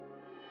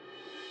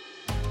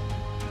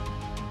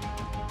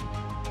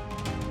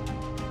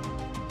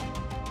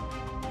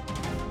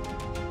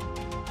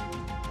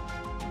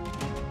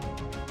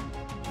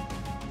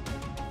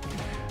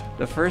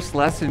The first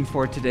lesson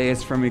for today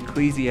is from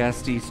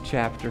Ecclesiastes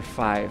chapter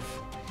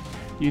 5.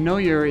 You know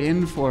you're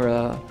in for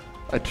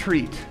a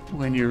treat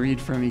when you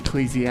read from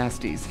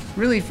Ecclesiastes.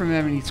 Really from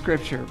any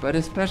scripture, but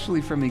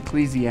especially from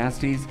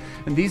Ecclesiastes.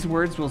 And these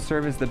words will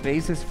serve as the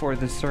basis for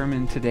the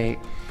sermon today.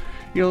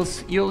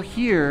 You'll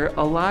hear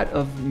a lot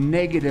of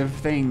negative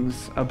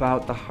things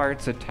about the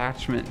heart's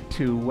attachment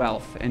to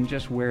wealth and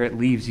just where it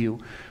leaves you.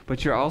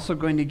 But you're also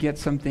going to get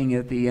something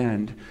at the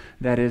end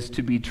that is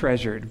to be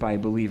treasured by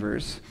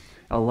believers.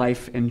 A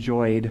life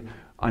enjoyed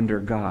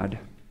under God.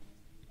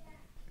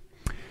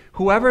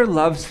 Whoever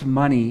loves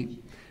money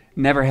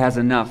never has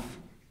enough.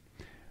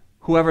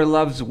 Whoever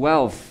loves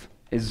wealth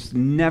is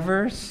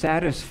never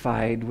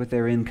satisfied with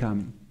their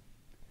income.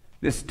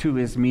 This too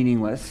is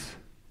meaningless.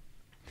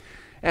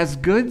 As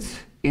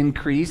goods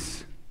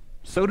increase,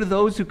 so do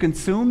those who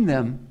consume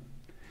them.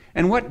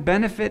 And what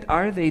benefit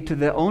are they to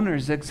the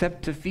owners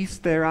except to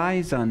feast their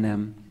eyes on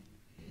them?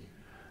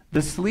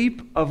 The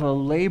sleep of a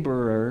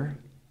laborer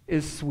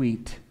is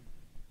sweet,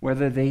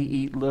 whether they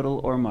eat little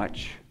or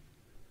much.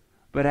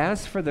 But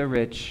as for the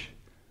rich,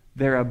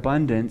 their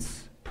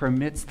abundance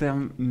permits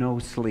them no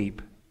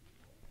sleep.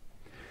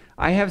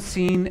 I have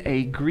seen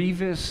a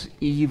grievous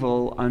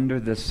evil under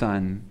the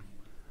sun,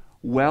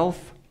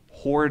 wealth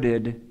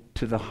hoarded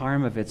to the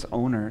harm of its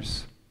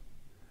owners,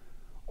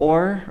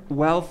 or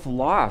wealth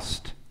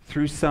lost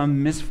through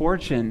some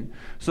misfortune,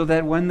 so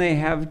that when they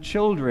have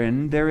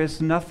children, there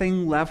is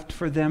nothing left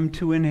for them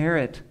to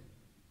inherit.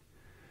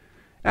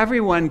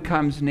 Everyone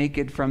comes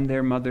naked from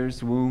their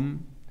mother's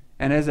womb,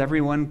 and as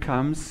everyone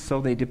comes,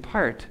 so they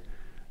depart.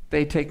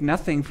 They take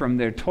nothing from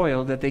their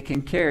toil that they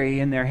can carry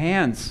in their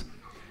hands.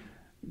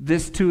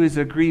 This too is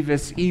a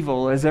grievous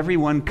evil. As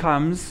everyone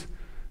comes,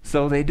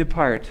 so they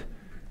depart.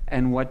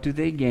 And what do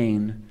they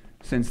gain,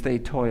 since they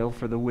toil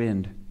for the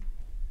wind?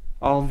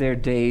 All their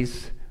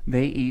days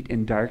they eat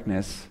in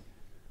darkness,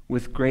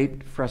 with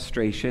great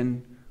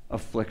frustration,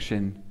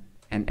 affliction,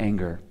 and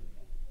anger.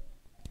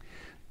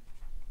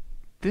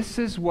 This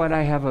is what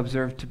I have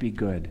observed to be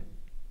good,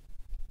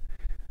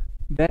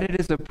 that it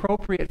is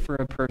appropriate for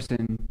a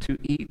person to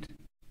eat,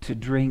 to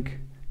drink,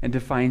 and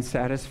to find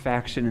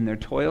satisfaction in their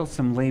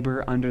toilsome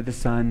labor under the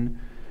sun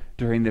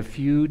during the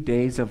few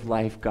days of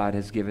life God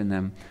has given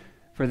them,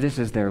 for this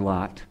is their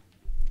lot.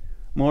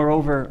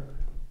 Moreover,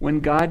 when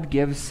God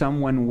gives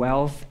someone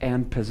wealth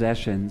and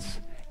possessions,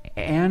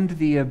 and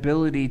the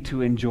ability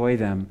to enjoy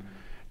them,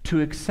 to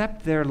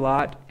accept their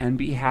lot and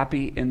be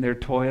happy in their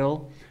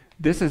toil,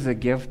 this is a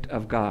gift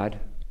of God.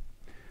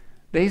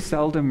 They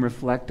seldom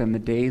reflect on the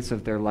days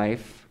of their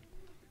life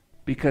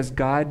because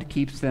God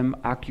keeps them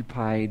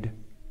occupied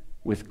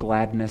with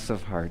gladness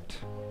of heart.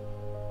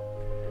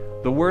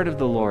 The word of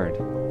the Lord.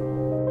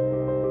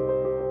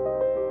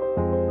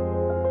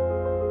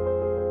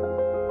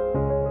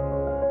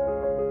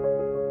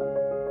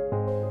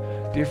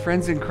 Dear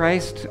friends in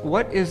Christ,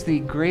 what is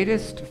the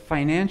greatest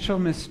financial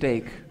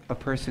mistake a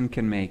person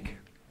can make?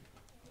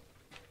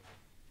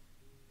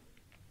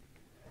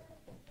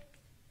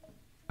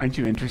 Aren't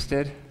you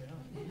interested?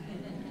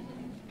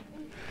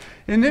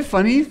 Isn't it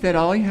funny that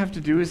all you have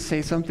to do is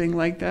say something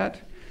like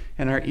that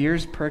and our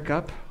ears perk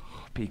up?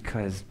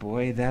 Because,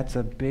 boy, that's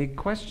a big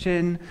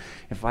question.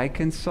 If I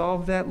can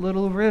solve that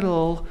little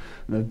riddle,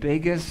 the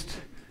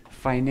biggest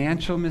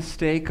financial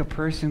mistake a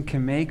person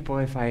can make,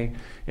 boy,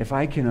 if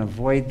I can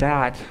avoid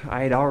that,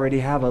 I'd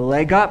already have a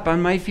leg up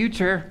on my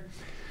future.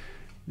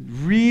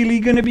 Really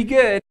going to be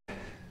good.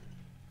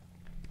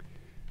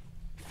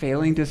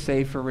 Failing to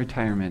save for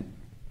retirement.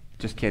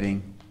 Just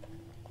kidding.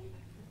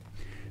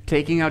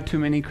 Taking out too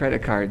many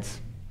credit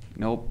cards.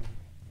 Nope.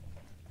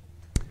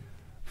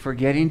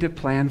 Forgetting to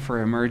plan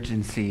for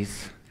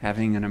emergencies,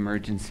 having an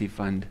emergency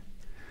fund,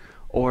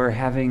 or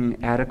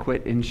having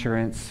adequate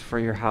insurance for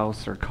your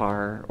house or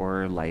car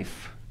or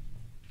life.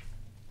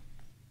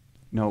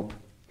 Nope.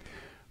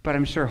 But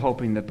I'm sure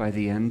hoping that by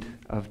the end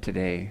of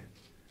today,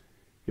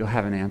 you'll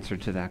have an answer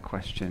to that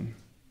question.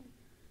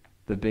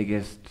 The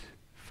biggest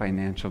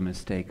financial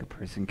mistake a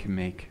person can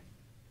make.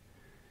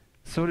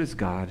 So does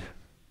God.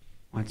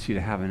 Wants you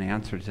to have an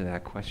answer to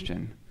that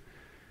question.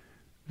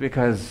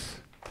 Because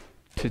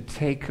to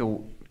take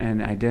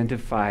and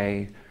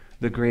identify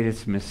the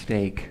greatest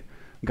mistake,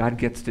 God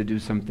gets to do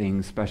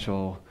something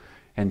special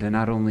and to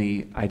not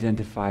only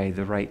identify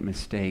the right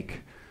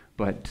mistake,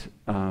 but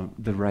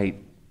the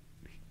right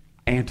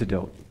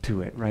antidote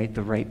to it, right?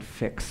 The right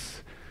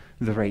fix,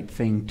 the right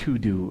thing to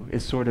do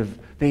is sort of,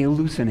 they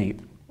hallucinate.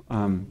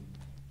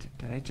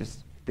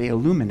 They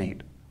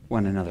illuminate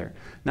one another.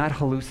 Not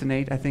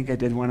hallucinate. I think I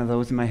did one of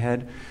those in my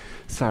head.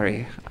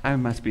 Sorry, I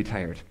must be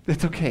tired.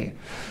 It's okay.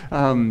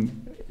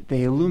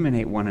 They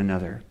illuminate one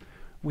another.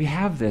 We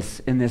have this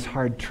in this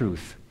hard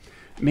truth.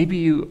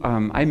 Maybe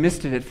I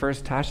missed it at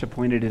first. Tasha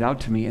pointed it out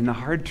to me in the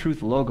Hard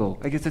Truth logo.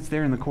 I guess it's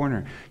there in the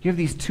corner. You have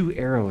these two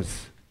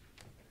arrows.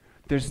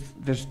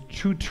 There's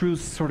two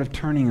truths sort of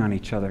turning on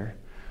each other.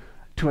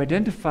 To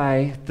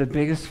identify the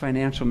biggest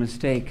financial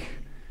mistake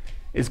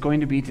is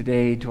going to be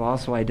today to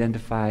also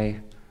identify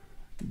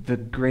the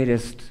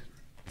greatest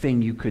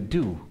thing you could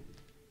do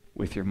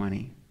with your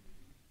money.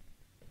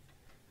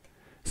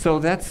 So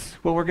that's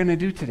what we're going to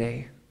do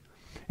today.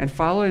 And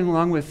following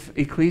along with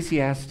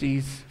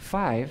Ecclesiastes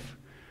 5,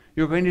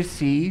 you're going to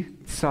see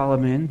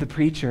Solomon, the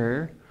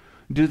preacher,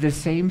 do the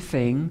same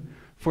thing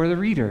for the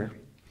reader.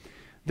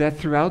 That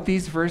throughout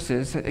these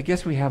verses, I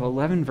guess we have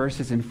 11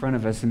 verses in front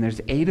of us, and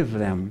there's 8 of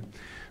them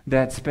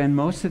that spend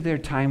most of their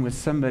time with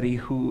somebody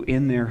who,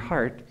 in their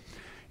heart,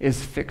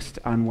 is fixed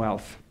on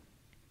wealth.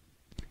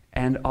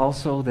 And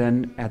also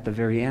then, at the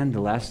very end, the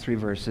last 3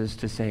 verses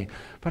to say,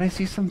 but I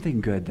see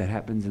something good that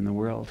happens in the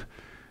world,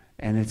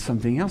 and it's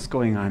something else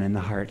going on in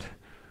the heart,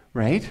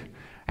 right?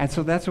 And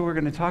so that's what we're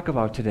going to talk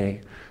about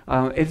today.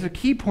 It's a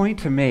key point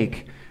to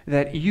make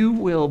that you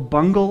will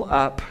bungle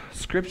up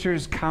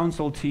Scripture's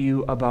counsel to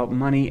you about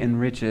money and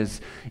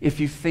riches if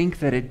you think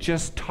that it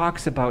just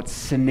talks about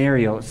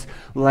scenarios,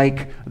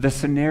 like the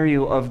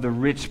scenario of the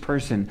rich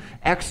person,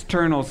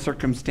 external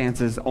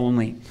circumstances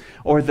only,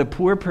 or the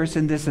poor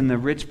person this and the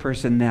rich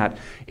person that.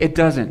 It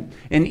doesn't.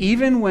 And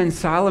even when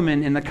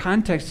Solomon, in the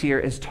context here,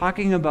 is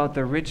talking about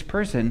the rich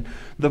person,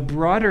 the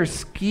broader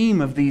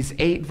scheme of these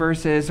 8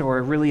 verses,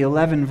 or really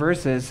 11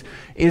 verses,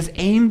 is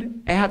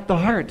aimed at the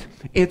heart.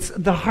 It's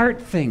the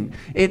heart thing.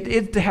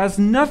 It has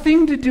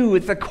nothing to do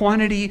with the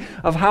quantity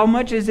of how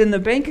much is in the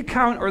bank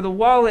account or the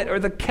wallet or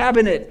the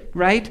cabinet,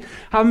 right?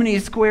 How many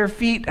square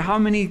feet, how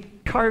many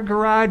car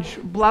garage,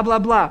 blah, blah,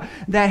 blah.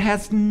 That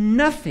has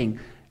nothing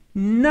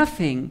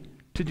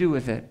to do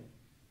with it.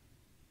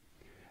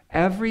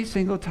 Every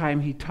single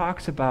time he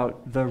talks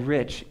about the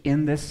rich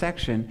in this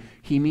section,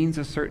 he means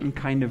a certain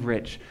kind of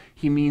rich.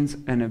 He means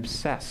an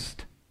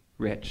obsessed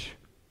rich.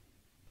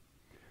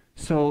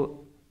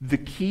 So the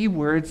key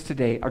words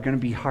today are going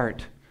to be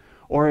heart.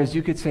 Or as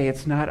you could say,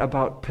 it's not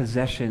about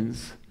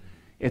possessions,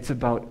 it's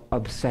about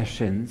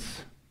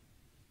obsessions.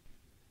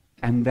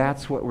 And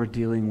that's what we're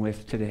dealing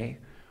with today.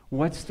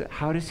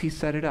 How does he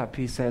set it up?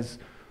 He says,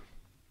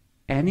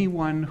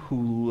 anyone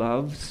who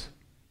loves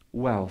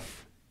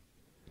wealth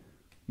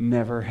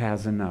never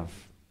has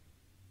enough.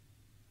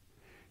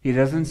 He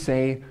doesn't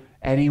say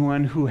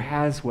anyone who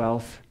has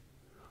wealth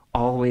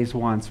always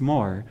wants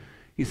more.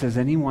 He says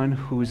anyone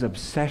whose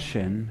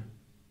obsession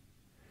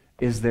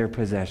is their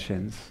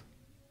possessions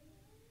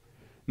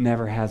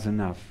never has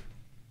enough.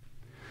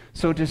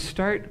 So to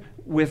start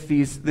with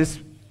this,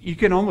 you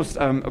can almost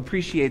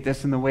appreciate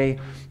this in the way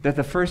that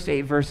the first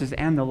 8 verses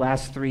and the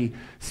last 3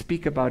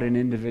 speak about an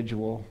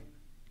individual.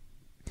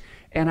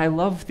 And I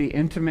love the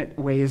intimate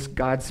ways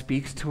God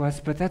speaks to us,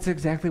 but that's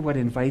exactly what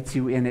invites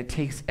you in. It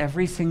takes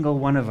every single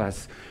one of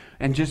us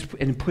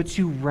and puts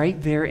you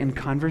right there in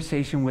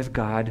conversation with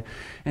God,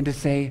 and to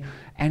say,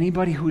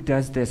 anybody who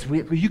does this,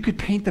 you could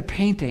paint the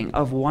painting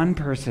of one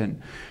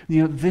person.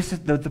 This is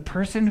the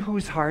person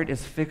whose heart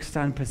is fixed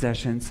on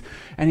possessions,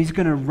 and he's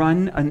going to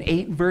run an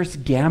 8-verse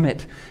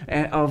gamut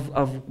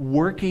of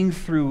working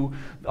through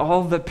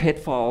all the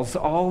pitfalls,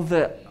 all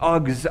the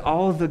ugs,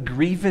 all the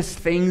grievous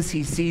things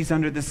he sees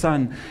under the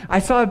sun. I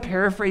saw a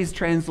paraphrase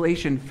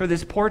translation for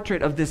this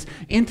portrait of this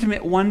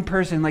intimate one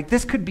person, like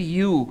this could be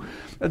you.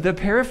 The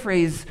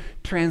paraphrase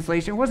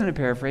translation, it wasn't a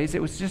paraphrase,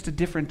 it was just a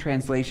different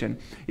translation.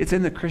 It's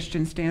in the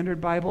Christian Standard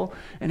Bible,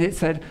 and it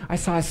said, I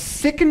saw a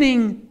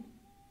sickening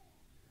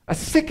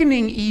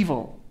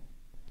evil.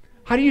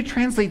 How do you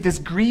translate this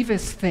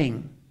grievous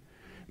thing?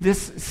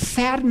 This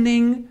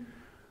saddening,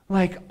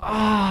 like,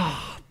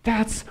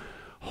 that's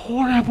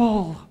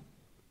horrible.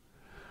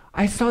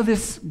 I saw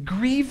this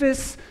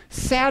grievous,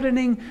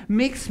 saddening,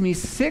 makes me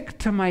sick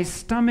to my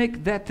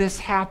stomach that this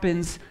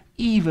happens,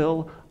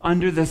 evil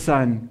under the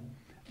sun.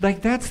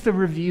 Like, that's the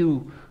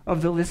review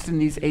of the list in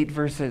these 8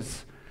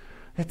 verses.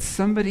 That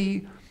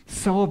somebody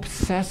so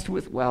obsessed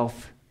with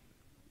wealth,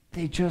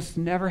 they just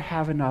never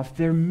have enough.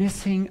 They're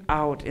missing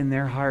out in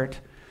their heart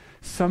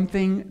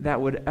something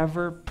that would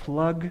ever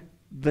plug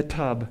the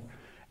tub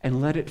and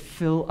let it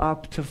fill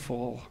up to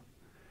full.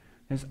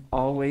 There's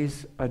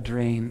always a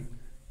drain.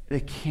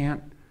 They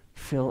can't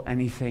fill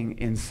anything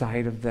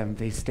inside of them.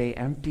 They stay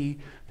empty,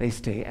 they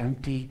stay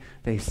empty,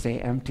 they stay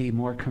empty.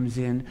 More comes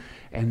in,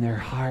 and their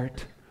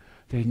heart,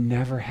 they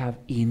never have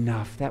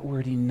enough. That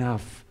word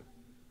enough,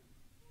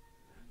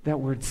 that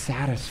word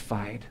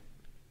satisfied.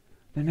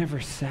 They're never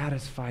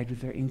satisfied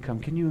with their income.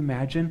 Can you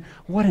imagine?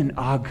 What an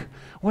ugh.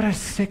 What a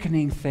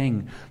sickening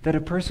thing that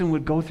a person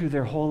would go through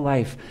their whole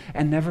life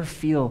and never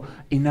feel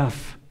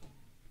enough.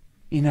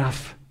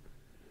 Enough.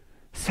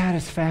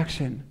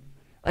 Satisfaction.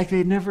 Like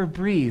they'd never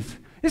breathe.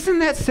 Isn't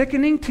that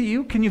sickening to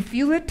you? Can you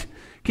feel it?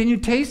 Can you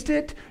taste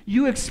it?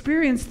 You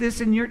experience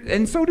this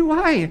and so do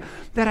I.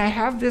 That I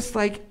have this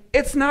like,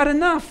 it's not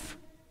enough.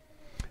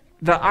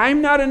 The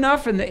I'm not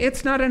enough, and the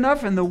it's not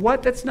enough, and the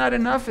what that's not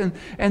enough,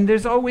 and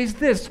there's always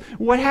this.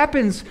 What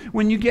happens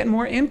when you get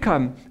more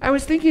income? I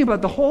was thinking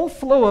about the whole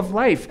flow of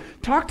life.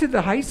 Talk to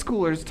the high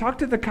schoolers, talk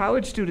to the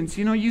college students.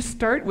 You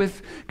start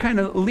with kind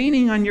of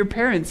leaning on your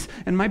parents,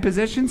 and my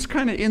possessions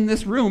kind of in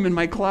this room, in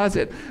my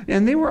closet,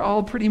 and they were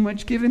all pretty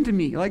much given to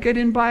me. Like I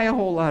didn't buy a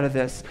whole lot of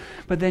this.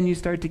 But then you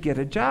start to get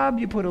a job,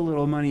 you put a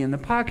little money in the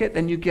pocket,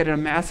 then you get a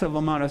massive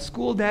amount of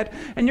school debt,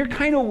 and you're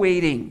kind of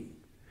waiting.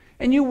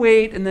 And you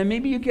wait, and then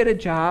maybe you get a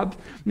job.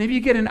 Maybe you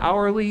get an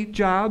hourly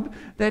job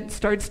that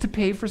starts to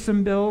pay for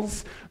some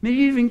bills. Maybe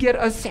you even get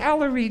a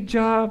salaried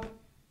job.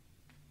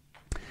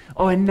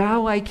 Oh, and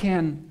now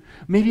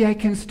maybe I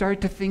can start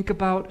to think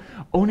about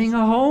owning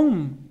a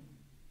home.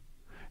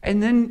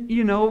 And then,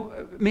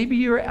 maybe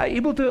you're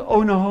able to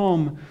own a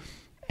home.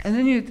 And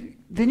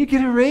then you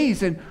get a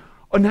raise. And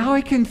now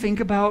I can think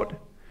about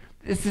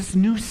this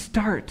new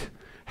start.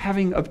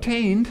 Having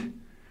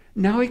obtained,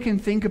 now I can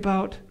think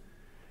about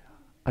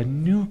a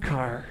new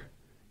car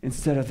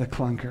instead of the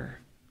clunker.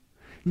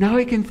 Now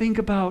I can think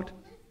about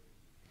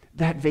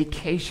that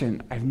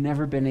vacation I've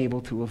never been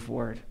able to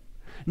afford.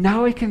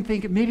 Now I can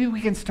think, maybe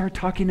we can start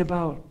talking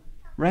about,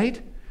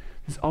 right?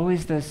 There's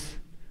always this,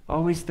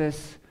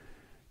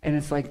 and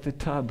it's like the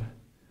tub.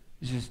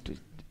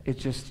 It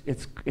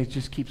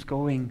just keeps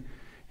going.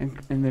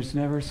 And there's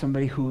never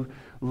somebody who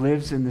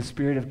lives in the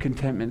spirit of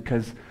contentment,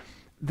 because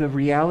the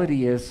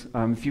reality is,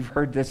 if you've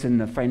heard this in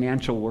the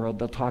financial world,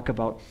 they'll talk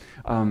about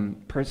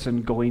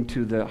person going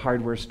to the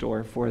hardware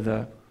store for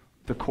the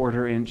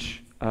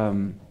quarter-inch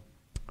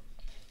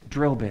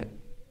drill bit.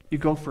 You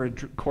go for a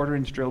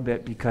quarter-inch drill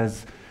bit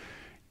because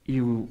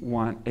you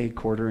want a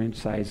quarter-inch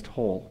sized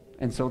hole.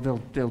 And so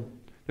they're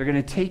going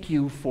to take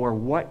you for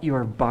what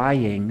you're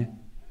buying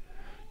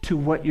to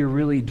what you're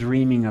really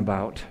dreaming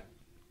about.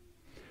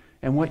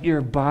 And what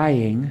you're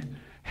buying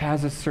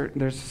there's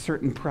a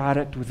certain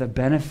product with a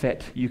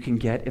benefit you can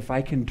get. If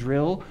I can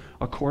drill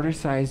a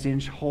quarter-sized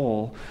inch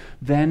hole,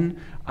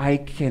 then I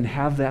can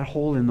have that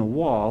hole in the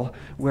wall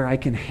where I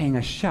can hang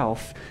a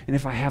shelf. And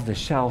if I have the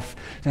shelf,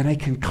 then I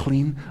can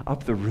clean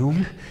up the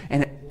room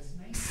and it looks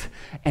nice.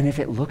 And if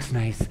it looks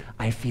nice,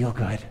 I feel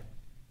good.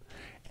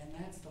 And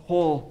that's the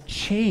whole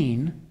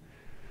chain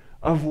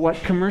of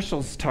what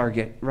commercials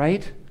target,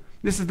 right?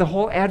 This is the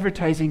whole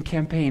advertising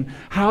campaign.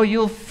 How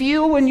you'll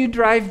feel when you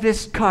drive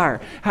this car.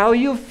 How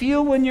you'll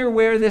feel when you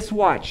wear this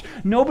watch.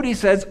 Nobody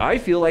says, I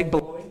feel like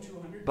blowing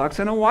 $200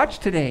 on a watch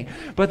today.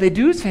 But they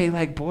do say,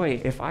 like,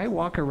 boy, if I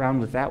walk around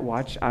with that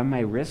watch on my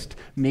wrist,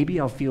 maybe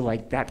I'll feel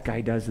like that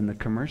guy does in the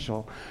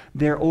commercial.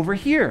 They're over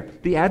here.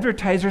 The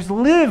advertisers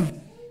live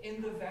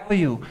in the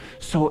value.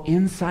 So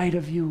inside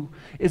of you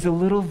is a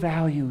little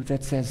value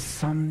that says,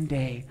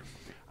 someday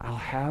I'll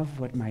have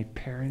what my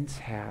parents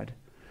had.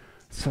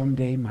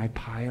 Someday my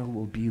pile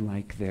will be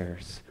like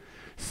theirs.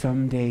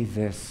 Someday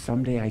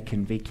I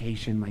can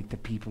vacation like the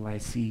people I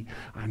see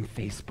on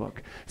Facebook.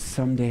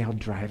 Someday I'll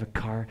drive a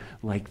car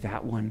like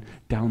that one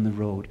down the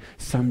road.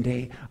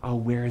 Someday I'll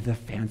wear the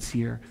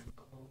fancier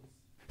clothes.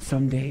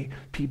 Someday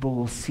people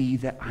will see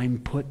that I'm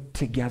put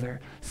together.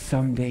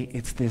 Someday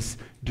it's this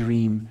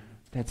dream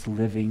that's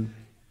living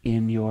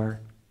in your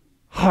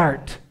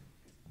heart.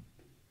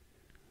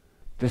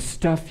 The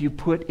stuff you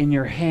put in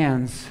your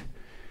hands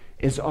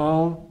is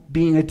all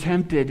being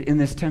attempted in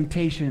this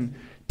temptation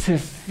to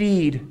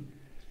feed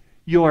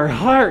your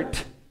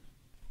heart.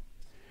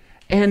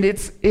 And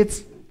it's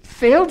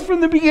failed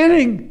from the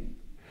beginning.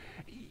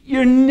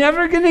 You're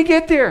never going to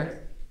get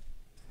there.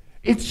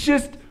 It's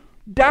just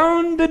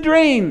down the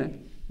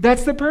drain.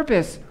 That's the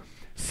purpose.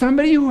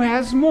 Somebody who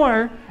has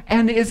more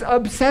and is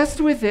obsessed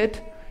with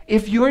it,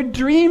 if your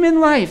dream in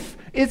life,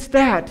 it's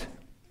that.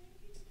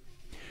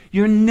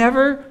 You're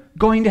never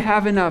going to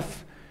have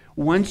enough.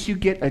 Once you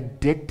get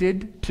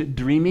addicted to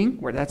dreaming,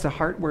 where that's a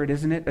heart word,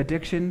 isn't it?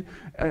 Addiction,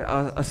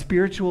 a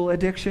spiritual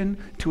addiction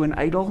to an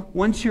idol.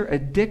 Once you're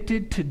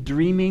addicted to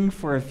dreaming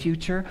for a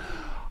future,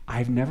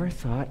 I've never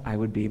thought I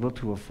would be able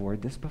to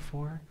afford this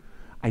before.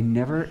 I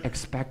never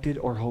expected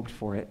or hoped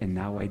for it, and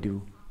now I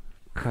do.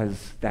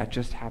 Because that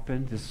just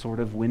happened, this sort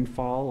of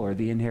windfall or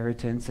the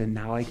inheritance, and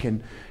now I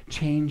can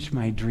change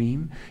my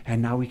dream,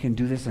 and now we can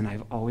do this, and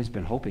I've always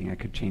been hoping I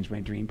could change my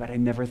dream, but I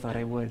never thought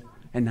I would,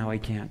 and now I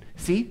can.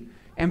 See?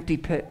 Empty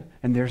pit,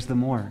 and there's the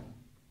more.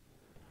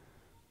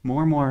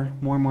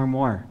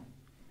 More.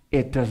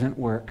 It doesn't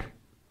work.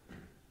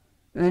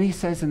 And then he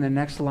says in the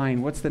next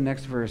line, what's the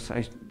next verse?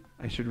 I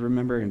should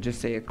remember and just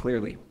say it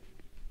clearly.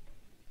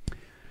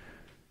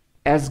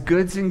 As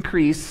goods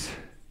increase,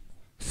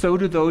 so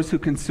do those who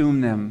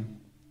consume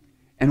them.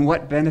 And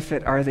what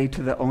benefit are they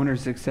to the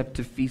owners except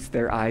to feast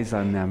their eyes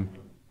on them?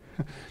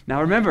 Now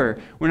remember,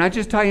 we're not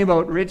just talking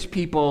about rich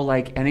people,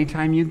 like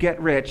anytime you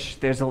get rich,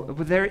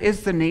 there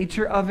is the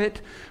nature of it,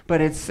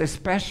 but it's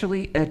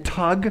especially a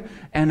tug,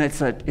 and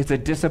it's a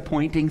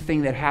disappointing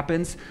thing that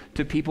happens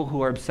to people who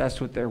are obsessed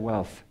with their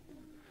wealth.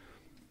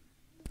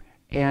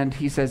 And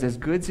he says, as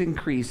goods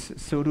increase,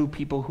 so do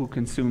people who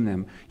consume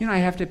them. I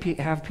have to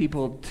have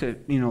people to,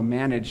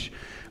 manage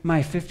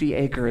my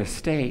 50-acre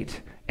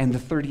estate. And the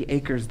 30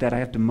 acres that I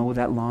have to mow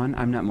that lawn,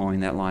 I'm not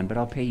mowing that lawn, but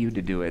I'll pay you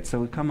to do it.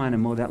 So come on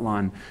and mow that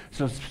lawn.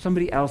 So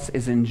somebody else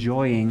is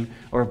enjoying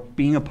or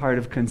being a part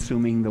of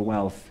consuming the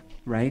wealth,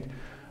 right?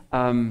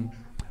 One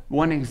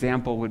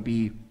example would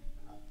be,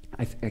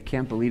 I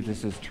can't believe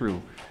this is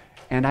true.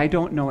 And I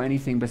don't know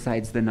anything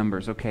besides the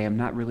numbers, okay? I'm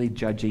not really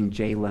judging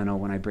Jay Leno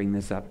when I bring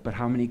this up. But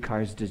how many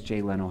cars does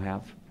Jay Leno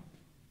have?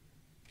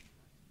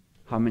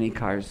 How many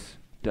cars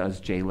does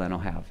Jay Leno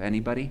have?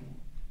 Anybody?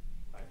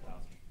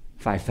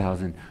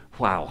 5,000.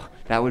 Wow,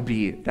 that would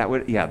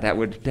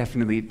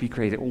definitely be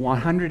crazy.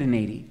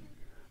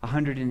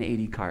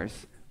 180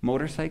 cars.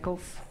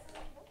 Motorcycles?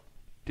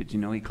 Did you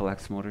know he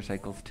collects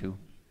motorcycles too?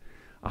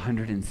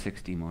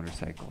 160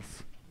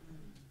 motorcycles.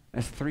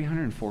 That's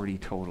 340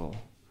 total.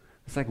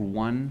 It's like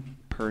one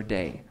per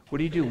day. What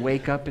do?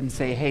 Wake up and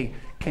say, hey,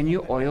 can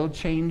you oil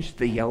change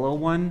the yellow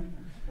one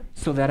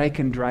so that I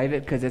can drive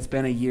it because it's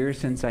been a year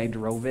since I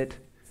drove it?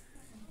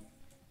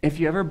 If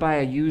you ever buy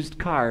a used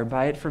car,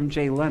 buy it from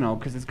Jay Leno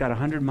because it's got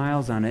 100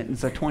 miles on it and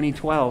it's a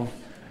 2012,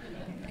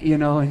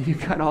 and you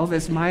got all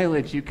this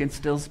mileage you can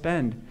still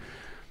spend.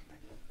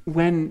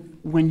 When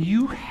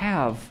you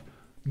have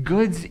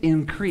goods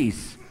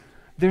increase,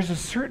 there's a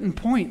certain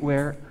point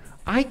where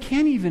I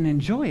can't even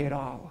enjoy it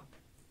all.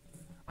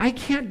 I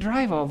can't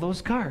drive all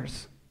those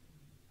cars.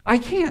 I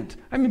can't.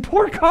 I mean,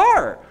 poor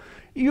car.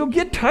 You'll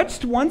get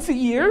touched once a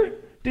year.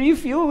 Do you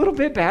feel a little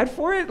bit bad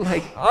for it?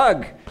 Like,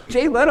 ugh,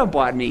 Jay Leno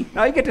bought me.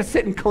 Now I get to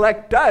sit and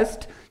collect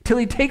dust till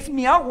he takes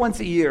me out once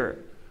a year.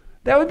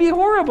 That would be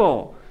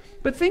horrible.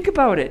 But think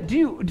about it.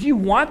 Do you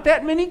want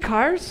that many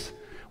cars?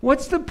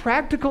 What's the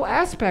practical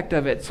aspect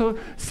of it? So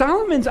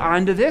Solomon's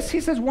onto this. He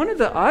says one of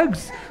the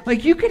Uggs,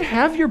 like you could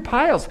have your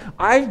piles.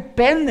 I've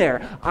been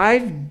there.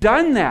 I've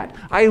done that.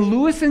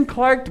 Lewis and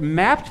Clark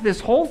mapped this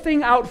whole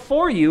thing out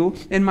for you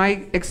in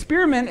my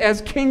experiment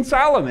as King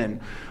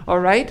Solomon. All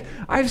right?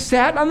 I've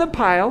sat on the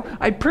pile.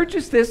 I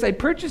purchased this. I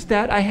purchased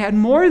that. I had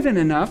more than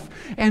enough.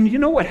 And you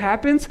know what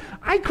happens?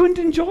 I couldn't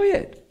enjoy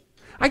it.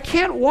 I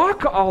can't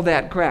walk all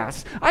that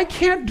grass. I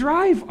can't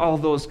drive all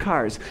those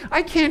cars.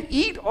 I can't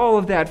eat all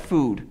of that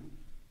food.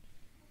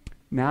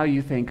 Now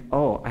you think,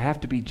 oh, I have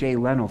to be Jay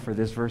Leno for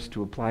this verse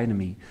to apply to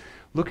me.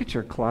 Look at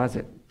your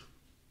closet.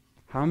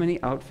 How many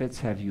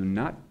outfits have you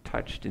not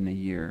touched in a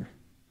year?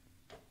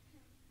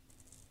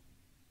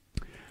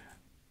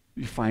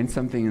 You find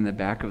something in the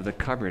back of the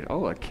cupboard.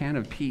 Oh, a can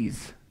of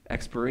peas.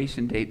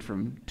 Expiration date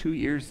from 2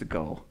 years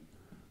ago.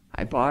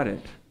 I bought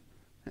it,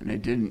 and I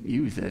didn't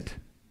use it.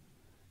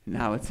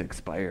 Now it's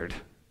expired,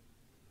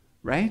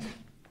 right?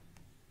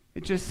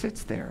 It just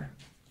sits there.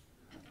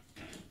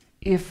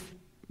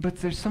 But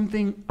there's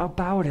something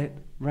about it,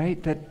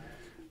 right? That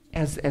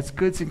as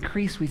goods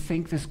increase, we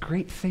think this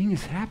great thing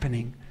is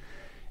happening.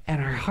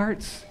 And our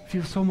hearts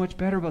feel so much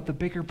better about the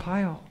bigger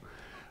pile.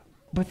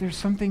 But there's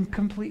something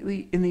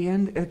completely, in the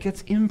end, it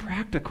gets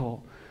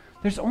impractical.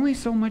 There's only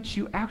so much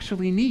you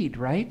actually need,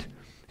 right?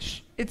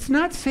 It's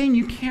not saying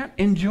you can't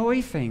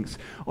enjoy things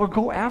or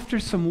go after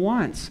some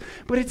wants,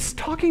 but it's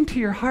talking to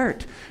your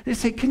heart. They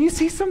say, can you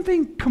see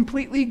something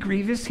completely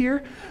grievous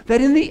here? That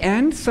in the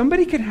end,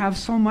 somebody can have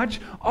so much,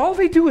 all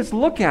they do is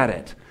look at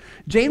it.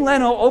 Jay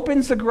Leno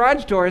opens the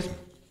garage doors,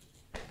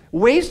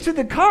 waves to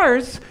the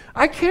cars,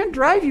 I can't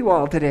drive you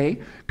all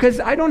today because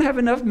I don't have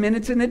enough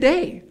minutes in a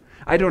day.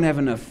 I don't have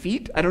enough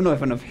feet. I don't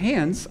have enough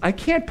hands. I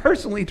can't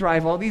personally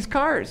drive all these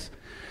cars.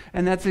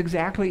 And that's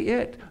exactly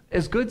it.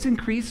 As goods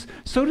increase,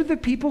 so do the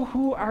people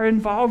who are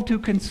involved who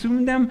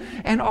consume them.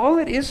 And all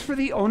it is for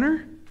the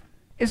owner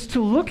is to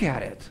look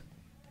at it.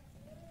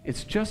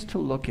 It's just to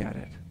look at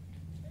it.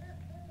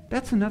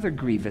 That's another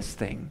grievous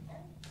thing.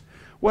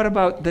 What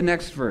about the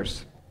next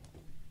verse?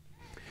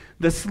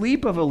 The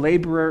sleep of a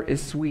laborer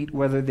is sweet,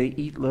 whether they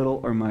eat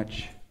little or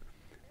much.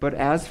 But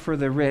as for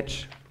the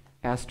rich,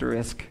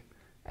 asterisk,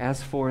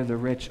 as for the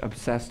rich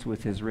obsessed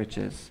with his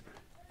riches,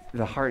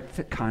 the heart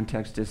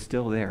context is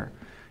still there.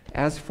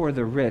 As for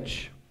the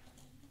rich,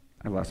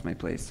 I lost my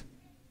place.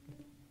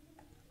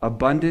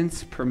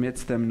 Abundance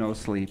permits them no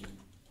sleep.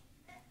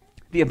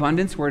 The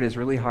abundance word is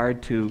really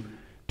hard to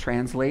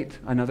translate.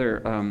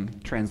 Another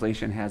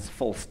translation has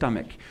full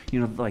stomach.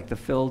 Like the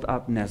filled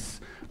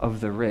upness of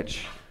the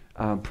rich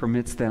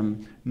permits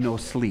them no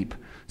sleep.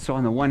 So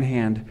on the one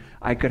hand,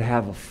 I could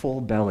have a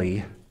full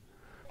belly,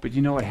 but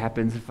you know what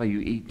happens if you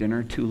eat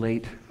dinner too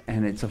late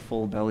and it's a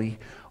full belly?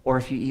 Or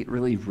if you eat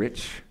really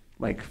rich,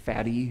 like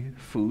fatty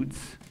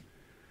foods?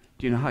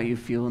 Do you know how you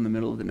feel in the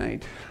middle of the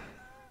night?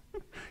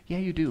 Yeah,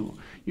 you do.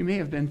 You may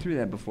have been through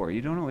that before.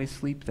 You don't always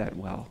sleep that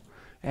well.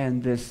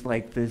 And this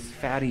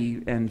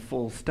fatty and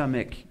full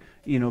stomach,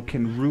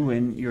 can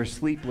ruin your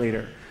sleep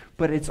later.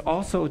 But it's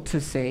also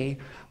to say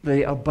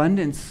the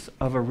abundance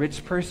of a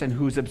rich person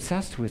who's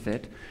obsessed with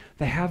it,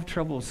 they have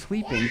trouble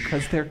sleeping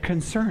because they're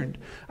concerned.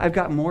 I've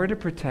got more to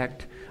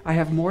protect, I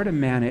have more to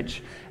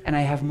manage, and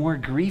I have more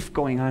grief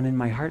going on in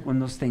my heart when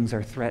those things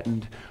are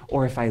threatened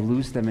or if I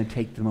lose them and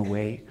take them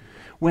away.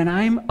 When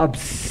I'm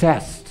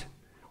obsessed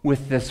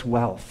with this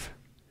wealth,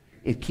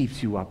 it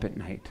keeps you up at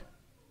night.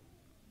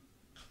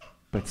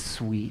 But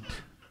sweet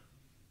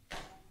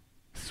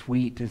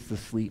is the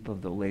sleep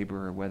of the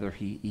laborer, whether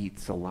he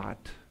eats a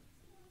lot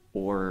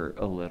or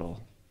a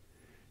little.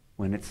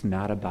 When it's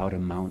not about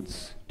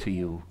amounts to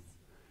you,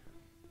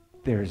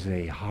 there's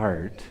a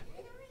heart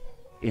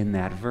in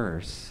that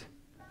verse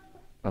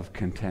of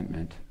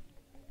contentment.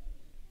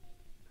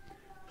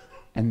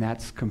 And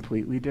that's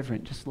completely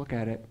different. Just look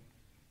at it.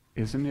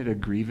 Isn't it a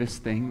grievous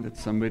thing that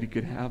somebody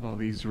could have all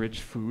these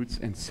rich foods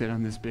and sit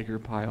on this bigger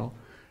pile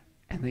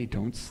and they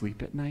don't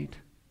sleep at night?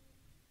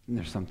 And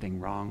there's something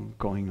wrong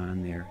going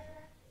on there.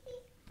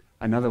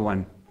 Another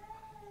one.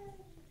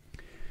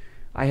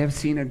 I have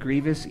seen a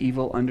grievous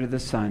evil under the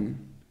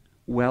sun,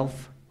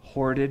 wealth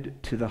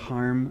hoarded to the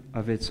harm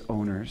of its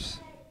owners.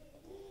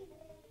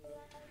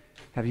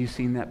 Have you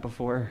seen that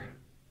before?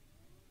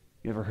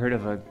 You ever heard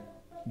of a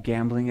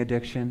gambling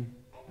addiction?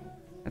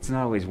 That's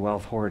not always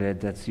wealth hoarded,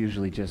 that's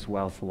usually just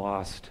wealth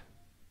lost.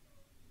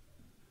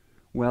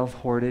 Wealth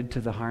hoarded to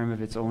the harm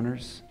of its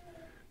owners.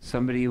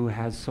 Somebody who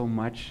has so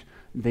much,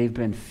 they've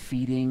been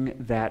feeding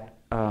that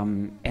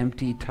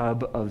empty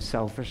tub of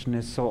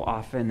selfishness so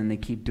often, and they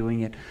keep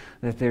doing it,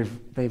 that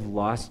they've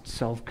lost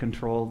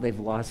self-control, they've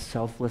lost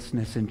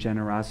selflessness and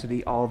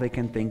generosity. All they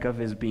can think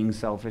of is being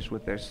selfish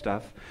with their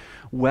stuff.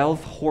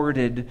 Wealth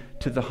hoarded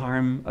to the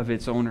harm of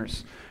its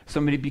owners.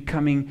 Somebody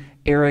becoming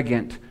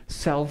arrogant,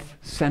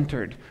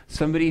 self-centered.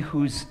 Somebody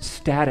whose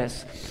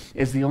status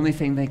is the only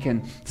thing they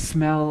can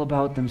smell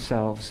about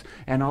themselves.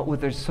 And all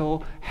what they're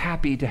so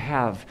happy to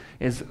have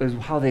is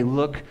how they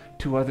look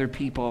to other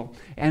people.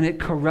 And it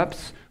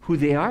corrupts who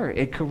they are.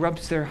 It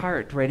corrupts their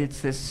heart, right?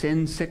 It's this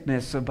sin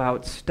sickness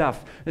about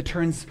stuff that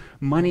turns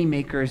money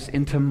makers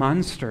into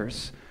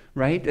monsters.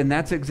 Right? And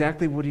that's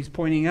exactly what he's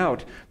pointing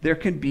out. There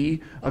can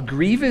be a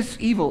grievous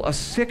evil, a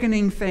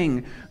sickening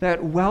thing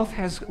that wealth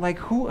has, like,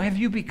 who have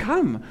you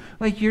become?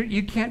 Like,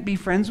 you can't be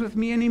friends with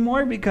me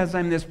anymore because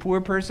I'm this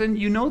poor person.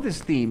 You know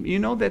this theme. You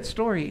know that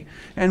story.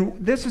 And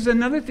this is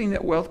another thing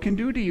that wealth can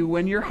do to you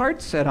when your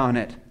heart's set on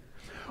it.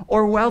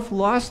 Or wealth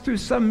lost through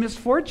some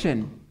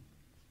misfortune.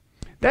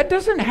 That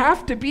doesn't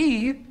have to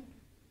be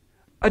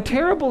a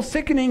terrible,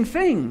 sickening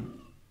thing.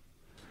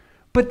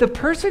 But the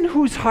person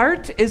whose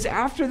heart is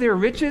after their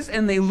riches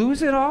and they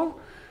lose it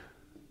all,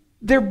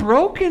 they're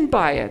broken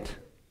by it.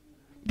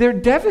 They're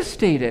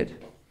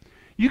devastated.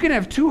 You can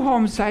have two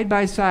homes side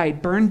by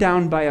side burned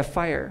down by a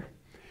fire.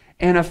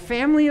 And a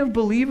family of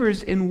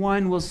believers in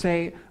one will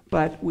say,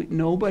 but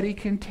nobody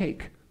can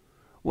take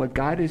what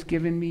God has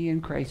given me in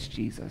Christ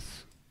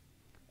Jesus.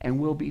 And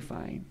we'll be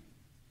fine.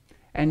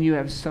 And you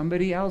have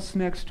somebody else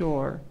next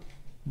door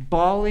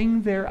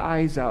bawling their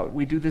eyes out.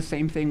 We do the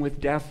same thing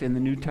with death in the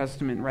New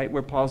Testament, right?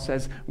 Where Paul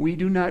says, we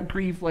do not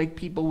grieve like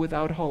people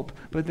without hope.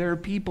 But there are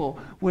people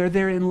where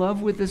they're in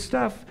love with the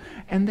stuff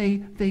and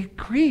they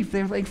grieve.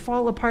 They're like,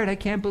 fall apart. I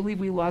can't believe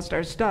we lost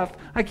our stuff.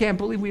 I can't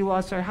believe we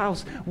lost our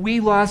house.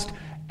 We lost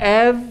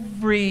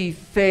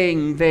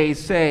everything, they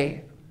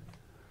say.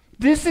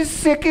 This is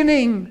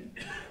sickening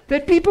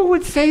that people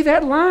would say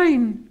that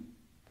line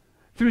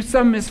through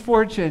some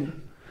misfortune.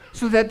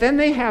 So that then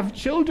they have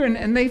children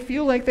and they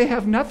feel like they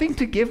have nothing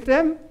to give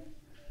them?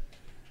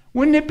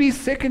 Wouldn't it be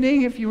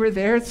sickening if you were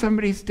there at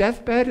somebody's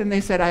deathbed and they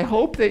said, I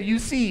hope that you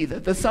see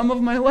that the sum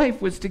of my life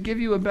was to give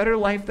you a better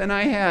life than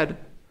I had.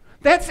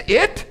 That's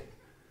it?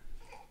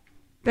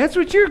 That's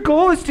what your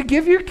goal is, to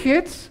give your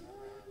kids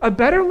a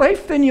better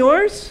life than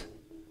yours?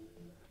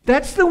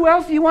 That's the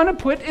wealth you want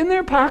to put in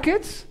their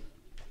pockets?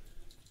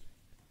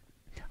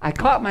 I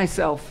caught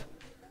myself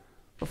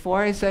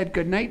before I said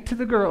goodnight to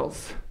the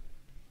girls.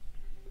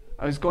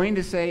 I was going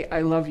to say,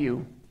 I love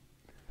you,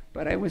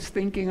 but I was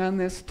thinking on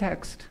this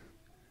text,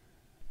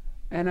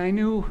 and I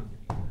knew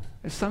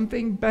there's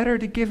something better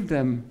to give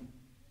them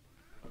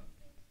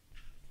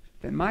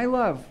than my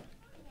love.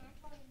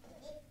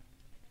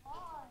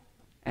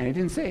 And I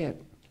didn't say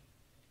it.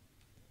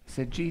 I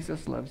said,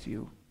 Jesus loves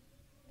you.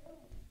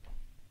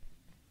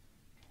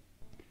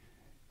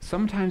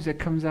 Sometimes it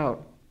comes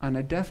out on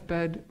a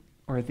deathbed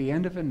or at the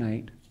end of a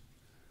night,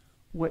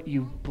 what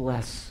you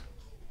bless,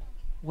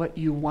 what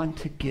you want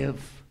to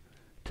give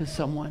to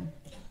someone.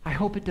 I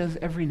hope it does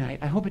every night.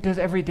 I hope it does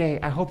every day.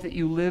 I hope that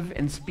you live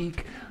and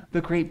speak the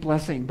great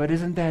blessing. But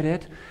isn't that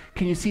it?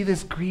 Can you see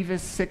this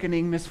grievous,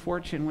 sickening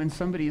misfortune when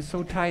somebody is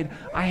so tired,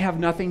 I have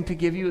nothing to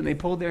give you, and they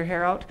pull their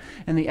hair out,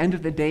 and at the end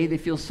of the day, they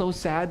feel so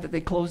sad that they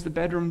close the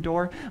bedroom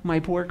door. My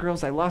poor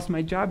girls, I lost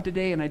my job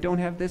today, and I don't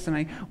have this,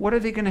 and what are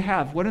they going to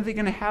have? What are they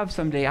going to have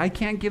someday? I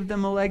can't give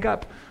them a leg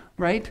up.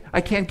 Right? I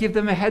can't give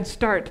them a head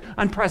start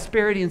on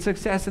prosperity and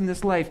success in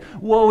this life.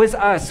 Woe is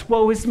us.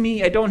 Woe is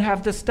me. I don't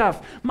have the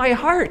stuff. My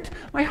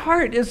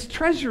heart is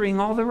treasuring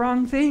all the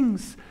wrong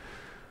things.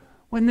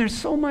 When there's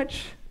so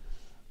much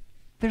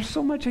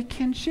I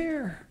can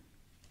share.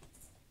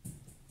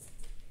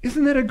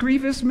 Isn't that a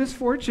grievous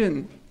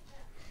misfortune?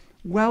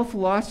 Wealth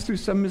lost through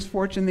some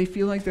misfortune, they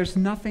feel like there's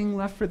nothing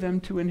left for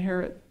them to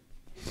inherit.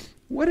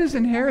 What is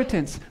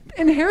inheritance?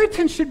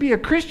 Inheritance should be a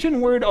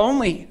Christian word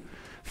only.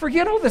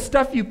 Forget all the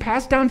stuff you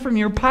pass down from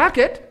your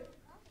pocket.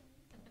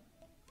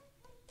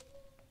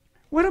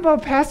 What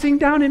about passing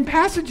down in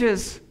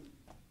passages?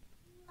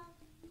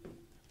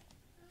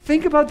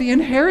 Think about the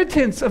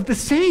inheritance of the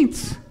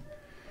saints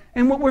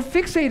and what we're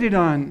fixated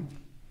on.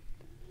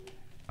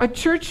 A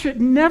church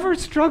should never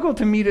struggle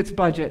to meet its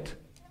budget.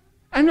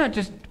 I'm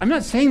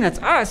not saying that's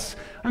us.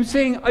 I'm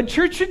saying a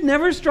church should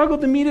never struggle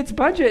to meet its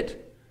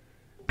budget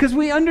because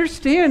we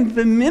understand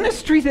the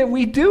ministry that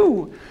we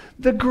do.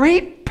 The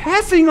great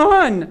passing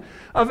on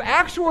of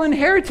actual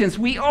inheritance.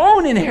 We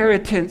own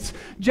inheritance,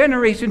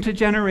 generation to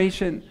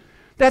generation.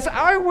 That's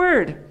our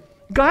word.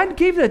 God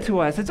gave that to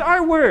us. It's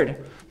our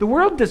word. The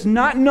world does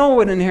not know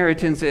what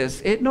inheritance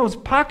is. It knows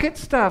pocket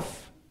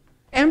stuff,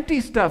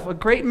 empty stuff, a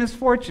great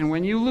misfortune.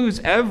 When you lose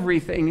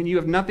everything and you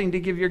have nothing to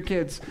give your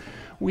kids,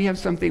 we have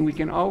something we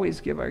can always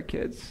give our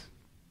kids.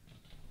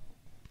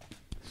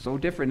 So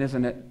different,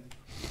 isn't it?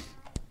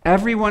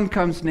 Everyone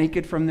comes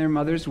naked from their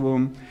mother's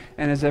womb,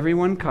 and as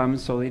everyone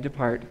comes, so they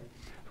depart.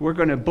 We're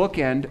going to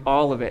bookend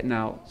all of it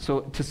now.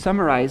 So to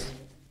summarize,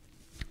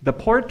 the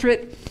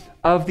portrait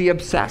of the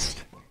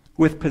obsessed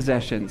with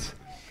possessions.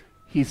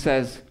 He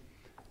says,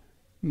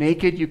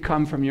 naked you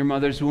come from your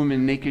mother's womb,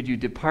 and naked you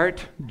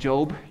depart.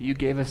 Job, you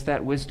gave us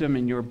that wisdom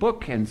in your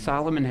book, and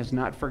Solomon has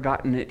not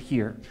forgotten it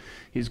here.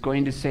 He's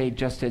going to say,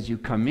 just as you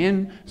come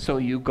in, so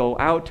you go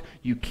out.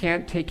 You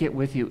can't take it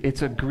with you.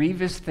 It's a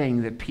grievous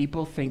thing that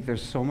people think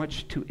there's so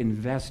much to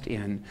invest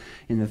in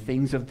the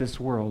things of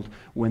this world,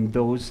 when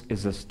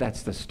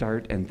that's the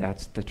start and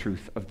that's the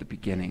truth of the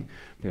beginning.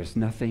 There's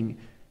nothing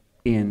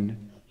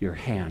in your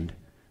hand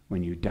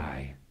when you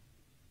die.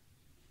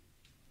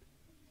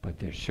 But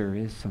there sure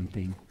is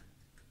something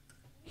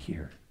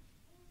here.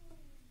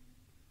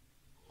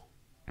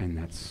 And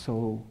that's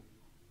so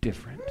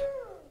different,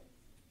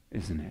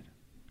 isn't it?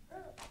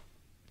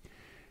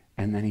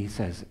 And then he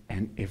says,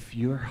 and if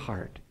your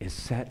heart is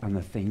set on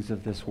the things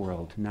of this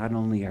world, not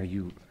only are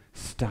you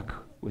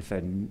stuck with a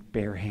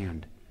bare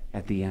hand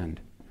at the end,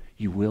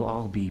 you will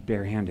all be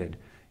barehanded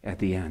at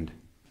the end.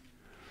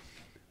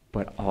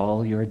 But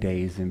all your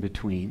days in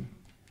between,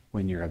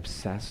 when you're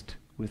obsessed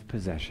with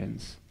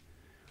possessions,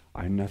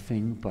 are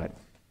nothing but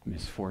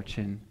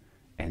misfortune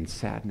and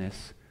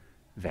sadness,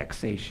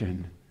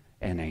 vexation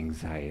and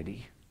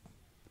anxiety.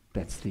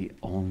 That's the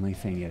only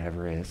thing it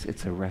ever is.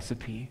 It's a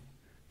recipe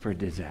for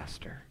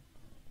disaster,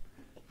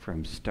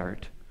 from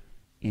start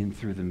in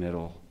through the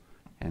middle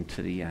and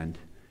to the end,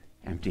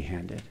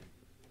 empty-handed.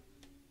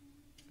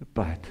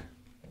 But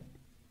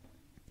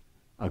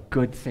a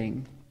good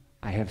thing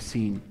I have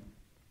seen.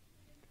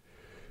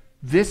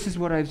 This is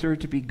what I observe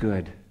to be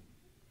good.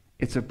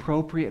 It's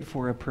appropriate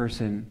for a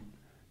person.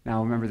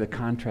 Now remember, the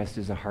contrast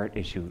is a heart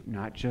issue,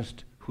 not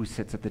just who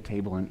sits at the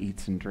table and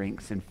eats and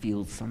drinks and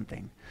feels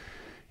something.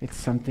 It's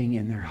something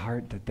in their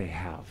heart that they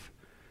have.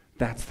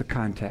 That's the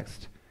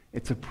context.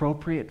 It's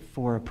appropriate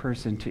for a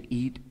person to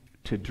eat,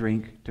 to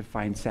drink, to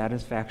find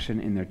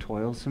satisfaction in their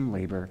toilsome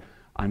labor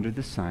under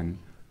the sun,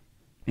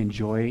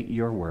 enjoy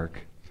your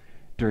work.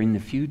 During the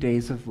few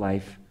days of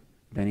life,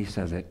 then he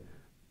says it,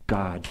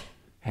 God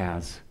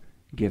has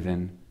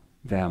given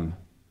them,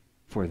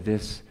 for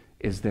this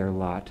is their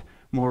lot.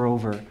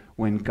 Moreover,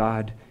 when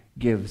God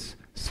gives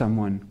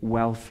someone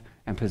wealth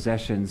and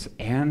possessions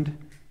and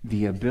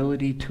the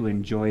ability to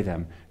enjoy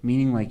them,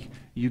 meaning like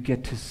you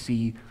get to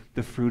see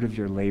the fruit of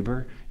your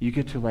labor, you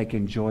get to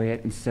enjoy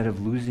it instead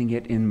of losing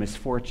it in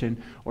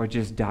misfortune or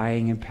just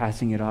dying and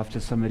passing it off to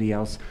somebody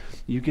else.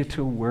 You get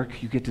to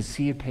work, you get to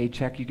see a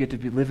paycheck, you get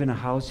to live in a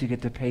house, you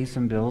get to pay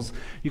some bills,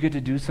 you get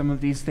to do some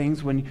of these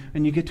things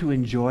and you get to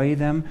enjoy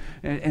them,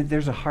 and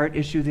there's a heart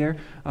issue there.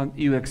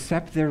 You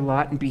accept their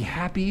lot and be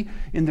happy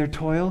in their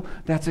toil.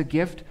 That's a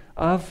gift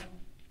of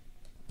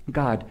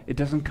God. It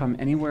doesn't come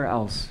anywhere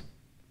else.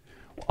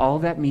 All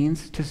that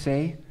means to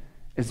say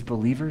is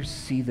believers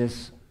see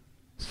this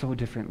so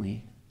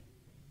differently.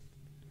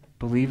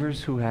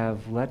 Believers who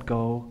have let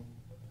go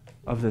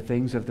of the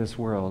things of this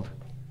world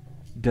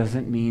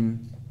doesn't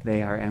mean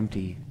they are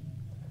empty.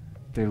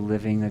 They're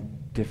living a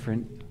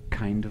different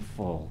kind of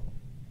full.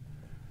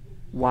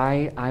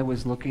 Why I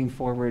was looking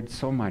forward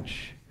so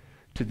much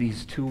to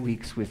these 2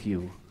 weeks with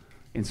you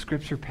in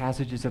scripture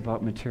passages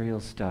about material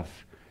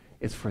stuff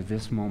is for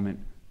this moment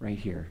right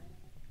here.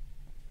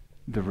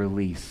 The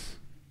release.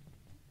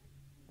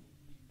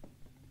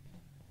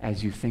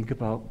 As you think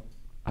about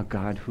a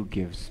God who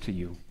gives to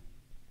you.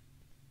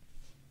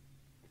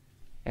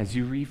 As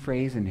you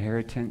rephrase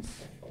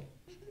inheritance,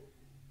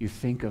 you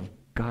think of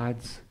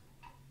God's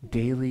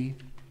daily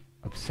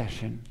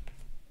obsession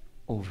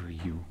over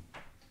you.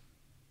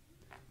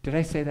 Did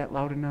I say that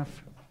loud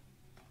enough?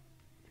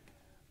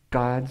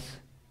 God's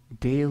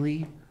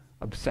daily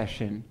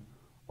obsession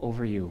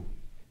over you.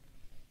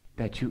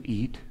 That you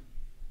eat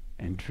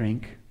and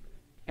drink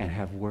and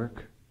have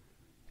work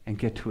and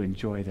get to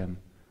enjoy them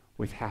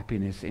with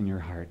happiness in your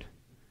heart.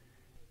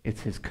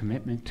 It's his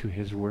commitment to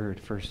his word,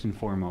 first and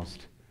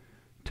foremost,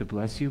 to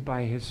bless you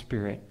by his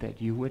Spirit,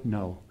 that you would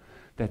know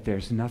that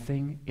there's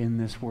nothing in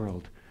this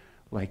world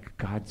like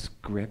God's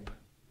grip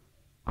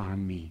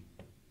on me.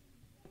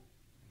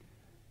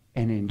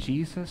 And in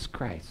Jesus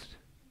Christ,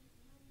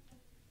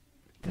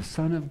 the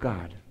Son of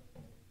God,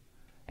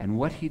 and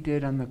what he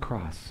did on the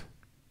cross,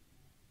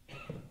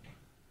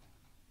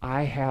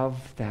 I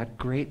have that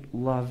great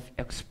love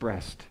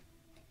expressed,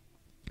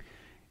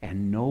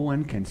 and no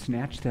one can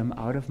snatch them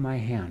out of my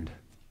hand.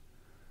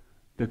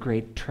 The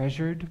great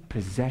treasured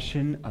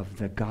possession of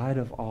the God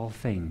of all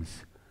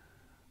things.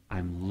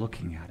 I'm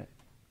looking at it.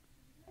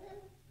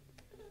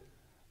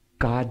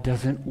 God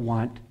doesn't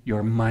want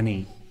your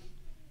money.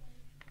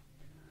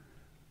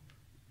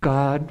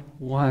 God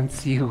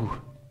wants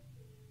you.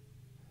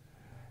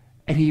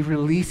 and he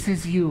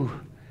releases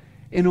you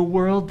in a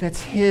world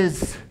that's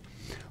his.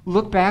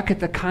 Look back at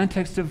the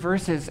context of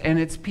verses, and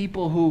it's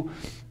people who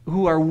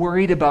are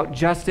worried about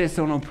justice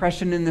and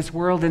oppression in this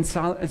world. And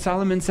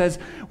Solomon says,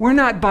 we're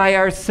not by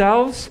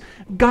ourselves.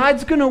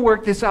 God's going to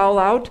work this all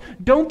out.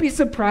 Don't be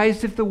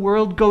surprised if the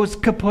world goes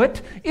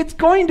kaput. It's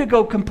going to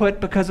go kaput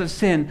because of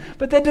sin.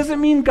 But that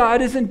doesn't mean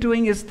God isn't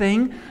doing his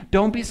thing.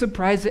 Don't be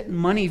surprised that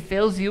money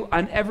fails you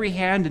on every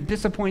hand and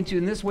disappoints you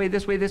in this way,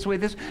 this way, this way,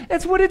 this.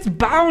 That's what it's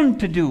bound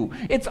to do.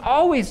 It's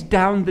always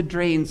down the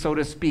drain, so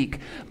to speak.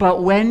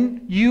 But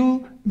when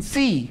you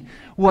see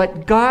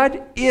what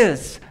God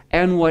is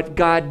and what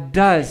God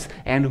does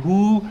and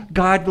who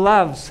God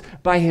loves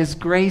by his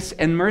grace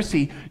and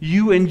mercy,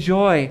 you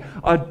enjoy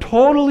a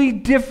totally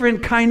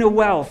different kind of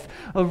wealth,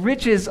 of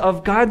riches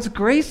of God's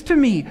grace to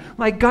me.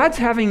 Like God's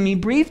having me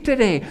breathe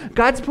today.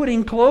 God's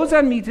putting clothes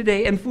on me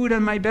today and food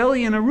on my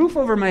belly and a roof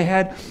over my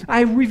head.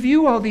 I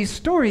review all these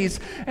stories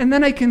and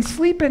then I can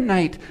sleep at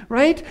night,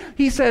 right?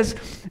 He says,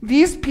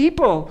 these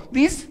people,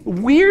 these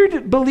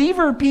weird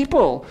believer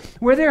people,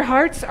 where their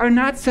hearts are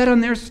not set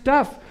on their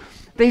stuff,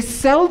 they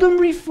seldom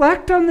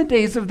reflect on the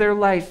days of their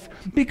life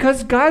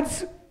because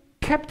God's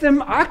kept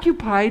them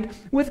occupied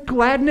with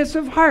gladness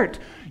of heart.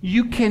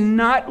 You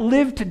cannot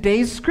live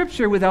today's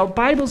scripture without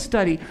Bible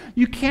study.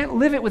 You can't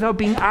live it without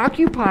being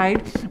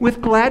occupied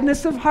with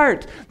gladness of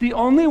heart. The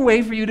only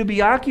way for you to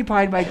be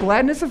occupied by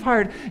gladness of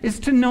heart is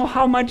to know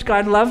how much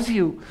God loves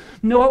you.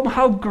 Know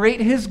how great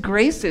his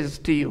grace is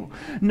to you.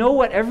 Know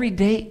what every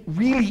day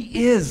really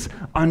is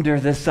under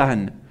the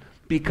sun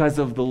because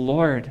of the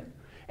Lord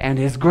and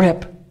his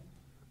grip.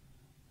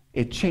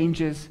 It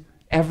changes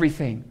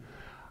everything.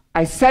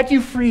 I set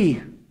you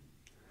free.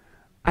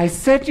 I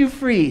set you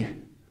free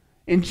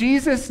in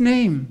Jesus'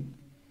 name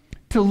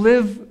to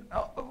live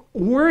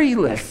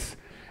worryless,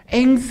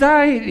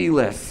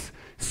 anxietyless,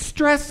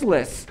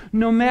 stressless,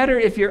 no matter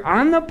if you're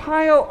on the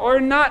pile or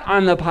not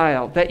on the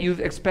pile that you've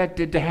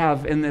expected to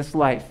have in this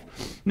life.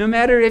 No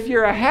matter if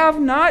you're a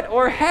have-not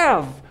or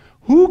have.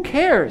 Who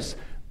cares?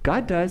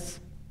 God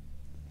does.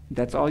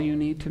 That's all you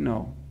need to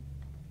know.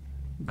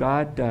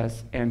 God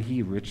does, and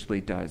he richly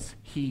does.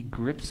 He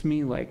grips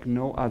me like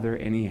no other,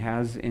 and he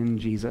has in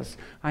Jesus.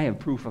 I have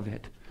proof of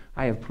it.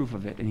 I have proof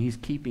of it, and he's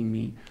keeping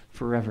me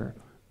forever.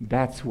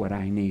 That's what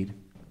I need.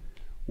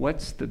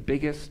 What's the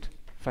biggest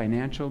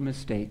financial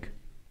mistake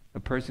a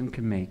person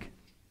can make?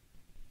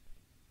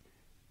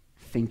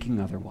 Thinking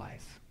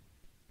otherwise.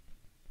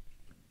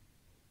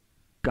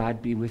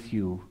 God be with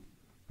you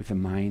with a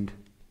mind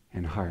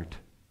and heart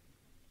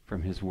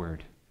from his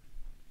word.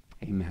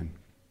 Amen.